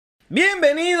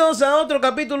Bienvenidos a otro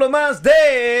capítulo más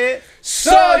de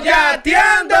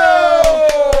Soyateando.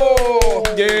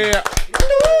 Yeah.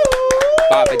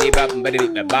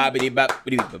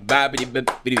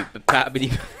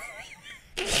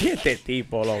 Este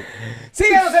tipo, loco.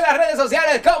 Síguenos en las redes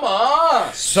sociales como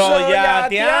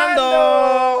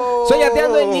Soyateando.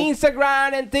 Soyateando en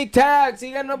Instagram, en TikTok.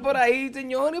 Síganos por ahí,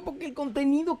 señores, porque el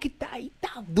contenido que está ahí está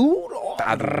duro.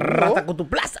 Rata con tu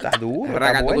plaza. Está duro,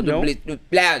 Raga, está bueno.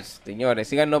 Señores,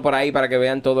 síganos por ahí para que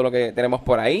vean todo lo que tenemos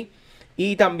por ahí.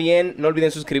 Y también no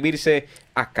olviden suscribirse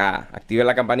acá. Activen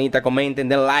la campanita, comenten,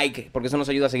 den like, porque eso nos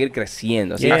ayuda a seguir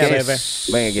creciendo. Así que,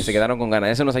 ven, que se quedaron con ganas.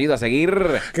 Eso nos ayuda a seguir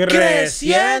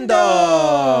creciendo.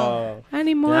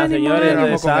 ¡Ánimo, Ya, ánimo! señores, Vamos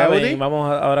ustedes con saben, Eudy. vamos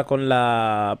ahora con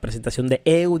la presentación de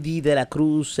Eudy de la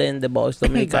Cruz en The Voice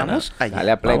Dominicana. Vamos allá.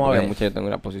 Dale a play, Vamos a porque ver. muchachos tengo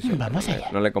una posición. Vamos allá.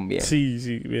 No le conviene. Sí,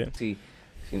 sí, bien. Sí,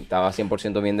 estaba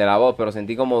 100% bien de la voz, pero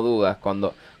sentí como dudas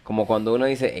cuando uno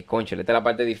dice, conchale, esta es la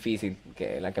parte difícil,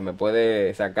 que la que me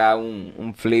puede sacar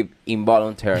un flip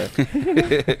involuntario.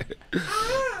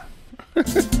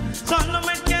 Solo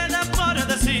me queda por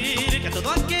decir que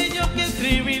todo aquello que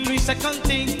escribí lo hice con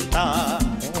tinta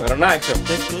Pero Nacho,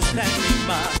 de tus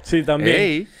lágrimas. Sí, también.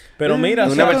 Ey. Pero mira,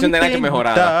 Una o sea, versión de Nacho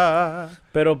mejorada.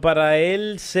 pero para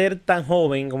él ser tan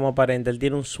joven como aparenta, él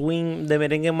tiene un swing de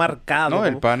merengue marcado. No,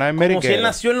 el como- pana es Como si merenguero. él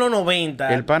nació en los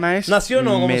 90. El pana es Nació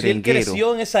no, como si él merenguero.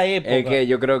 creció en esa época. es que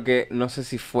yo creo que, no sé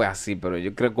si fue así, pero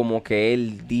yo creo como que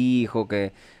él dijo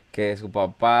que su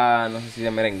papá, no sé si de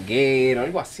merenguero,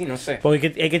 algo así, no sé.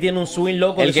 Porque es que tiene un swing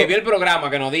loco. El de que eso- vio el programa,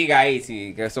 que nos diga ahí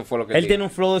si que eso fue lo que Él dijo. tiene un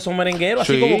flow de esos merengueros,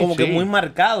 así Sí, como que sí. muy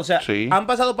marcado. O sea, Sí. han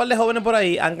pasado un par de jóvenes por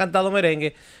ahí, han cantado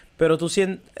merengue, pero tú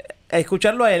sientes...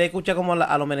 Escucharlo a él, escucha como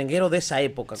a los merengueros de esa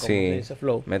época, como Sí, de ese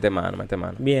flow. mete mano, mete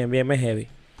mano. Bien, bien, me heavy.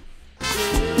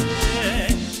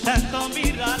 Tanto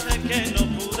mirarte que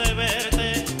no pude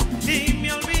verte y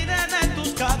me olvidé de tus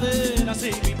cadenas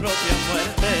y mi propia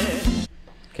muerte.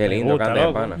 Qué lindo gusta, canta de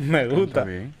loco. pana. Me gusta. Está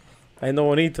bien. Está yendo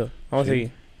bonito. Vamos a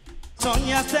seguir.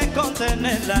 Soñaste con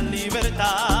tener la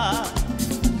libertad.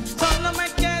 Solo me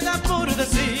queda por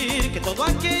decir que todo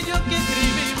aquello que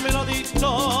escribí me lo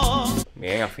dictó.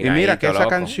 Bien, Y afinadito, mira que esa loco.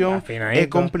 canción Afinadito. es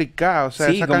complicada. O sea,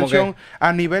 Sí, esa como canción, que-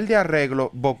 a nivel de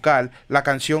arreglo vocal, la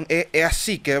canción es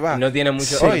así que va. No tiene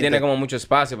mucho, Sí. no tiene como mucho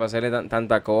espacio para hacerle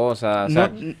tanta cosa. O sea,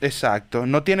 No, exacto.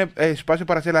 No tiene espacio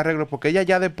para hacer el arreglo porque ella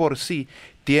ya de por sí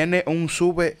tiene un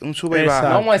sube y Exacto. no baja.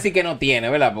 vamos a decir que no tiene,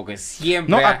 ¿verdad? Porque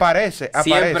siempre, No, aparece.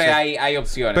 siempre hay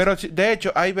opciones. Pero de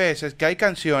hecho, hay veces que hay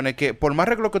canciones que por más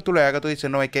arreglo que tú le hagas, tú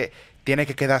dices, no, es que tiene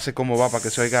que quedarse como va para que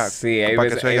se oiga, sí, hay para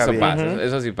que veces, se oiga eso bien. pasa,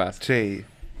 eso sí pasa. Sí.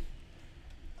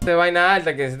 De vaina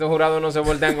alta, que estos jurados no se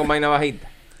voltean con vaina bajita.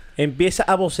 Empieza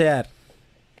a vocear.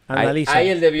 Analiza. Ahí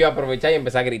él debió aprovechar y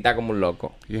empezar a gritar como un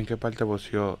loco. ¿Y en qué parte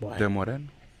voció de Moreno?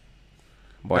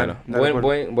 Bueno, Dale,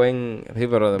 buen, sí,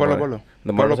 pero de Ponlo, Moreno. ponlo.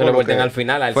 De Moreno se le voltean que al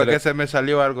final. A él Fue se le- que se me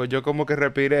salió algo. Yo como que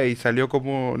respiré y salió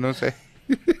como, no sé.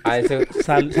 a él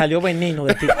se- Salió veneno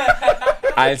de ti.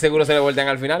 a él seguro se le voltean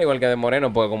al final, igual que de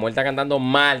Moreno, porque como él está cantando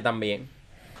mal también.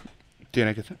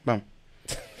 Tiene que ser. Vamos.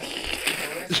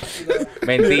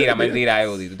 Mentira, mentira,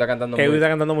 Eudy. Tú estás cantando Eudy muy está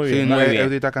cantando muy Sí, bien. no, Muy bien.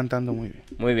 Eudy está cantando muy bien.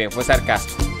 Muy bien, fue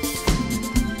sarcasmo.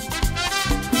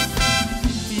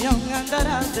 Y aún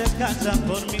andarás descalza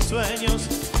por mis sueños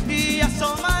y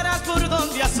asomarás por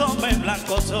donde asome el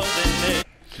blanco sol del día.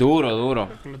 Duro.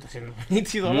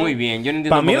 Muy bien. Yo no entiendo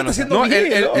Para mí por lo qué está no haciendo No,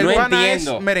 bien. el loco. No pana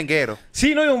entiendo. es merenguero.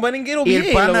 Sí, no, es un merenguero Y bien.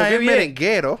 el pana loco, qué es bien.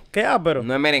 merenguero. Qué ápero.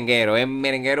 No es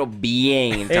merenguero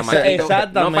bien. El Esa- chamaquito.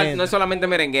 exactamente. No es solamente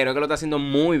merenguero, es que lo está haciendo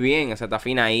muy bien. O sea, está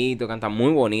afinadito, canta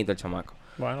muy bonito el chamaco.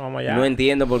 Bueno, vamos allá. No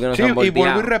entiendo por qué no Sí, se han y vuelvo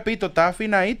volteado. y repito, está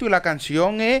afinadito y la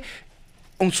canción es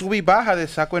un sub y baja de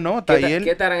saco de nota. ¿Qué, Y él...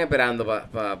 ¿Qué estarán esperando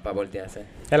para voltearse?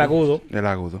 El agudo. El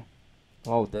agudo.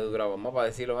 Oh, usted duraba más para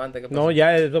decirlo antes. ¿Qué pasó? No,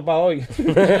 ya esto para hoy.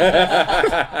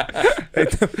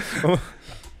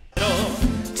 Pero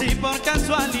si por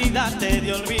casualidad te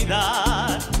de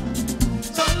olvidar,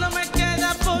 solo me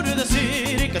queda por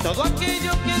decir que todo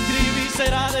aquello que escribí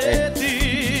será de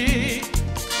ti.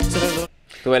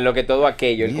 Tú ves lo que todo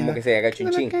aquello, él como que se haga un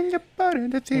chin.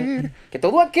 Que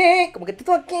todo aquello, como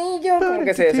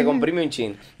que se comprime un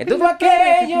chin. Que todo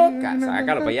aquello.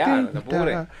 Sácalo para allá, no te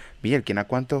apures. Bien, ¿quién a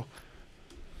cuánto?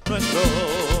 Nuestro.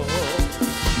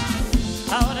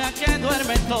 Ahora que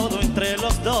duerme todo entre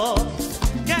los dos,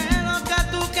 que loca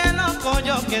tú, que loco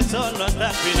yo, que solo hasta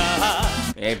el final.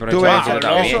 Pero Tú ves, chacho,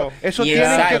 también. eso Y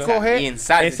tienen en que salsa, coger. y en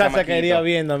salsa, Esa se chamaquito. quería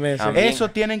bien también. Sí. También. Eso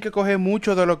tienen que coger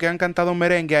mucho de lo que han cantado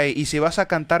merengue ahí. Y si vas a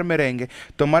cantar merengue,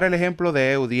 tomar el ejemplo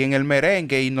de Eudy. En el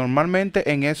merengue y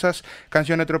normalmente en esas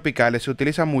canciones tropicales se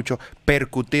utiliza mucho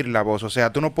percutir la voz. O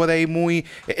sea, tú no puedes ir muy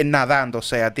nadando. O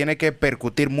sea, tiene que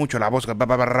percutir mucho la voz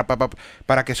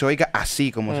para que se oiga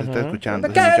así como se está escuchando.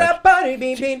 ese muchacho.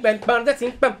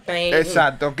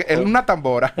 Exacto, que es una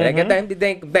tambora.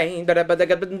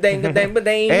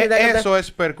 Eso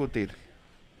es percutir.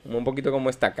 Un poquito como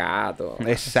estacato.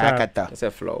 Exacto.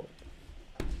 Ese flow.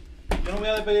 Yo no voy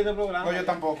a despedir del programa. No, yo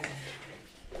tampoco.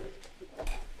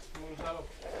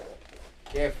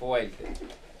 Qué fuerte.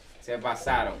 Se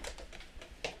pasaron.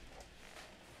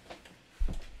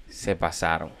 Se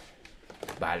pasaron.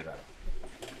 Bárbaro.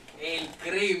 El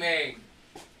crimen.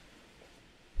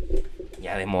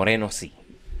 Ya de Moreno sí.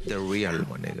 The real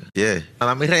one, nigga. Yeah.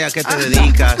 A mi reina, ¿a qué te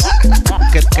dedicas?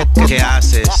 ¿Qué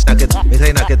haces? Mi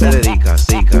reina, ¿a qué te dedicas?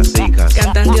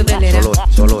 Cantante de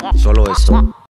Solo eso.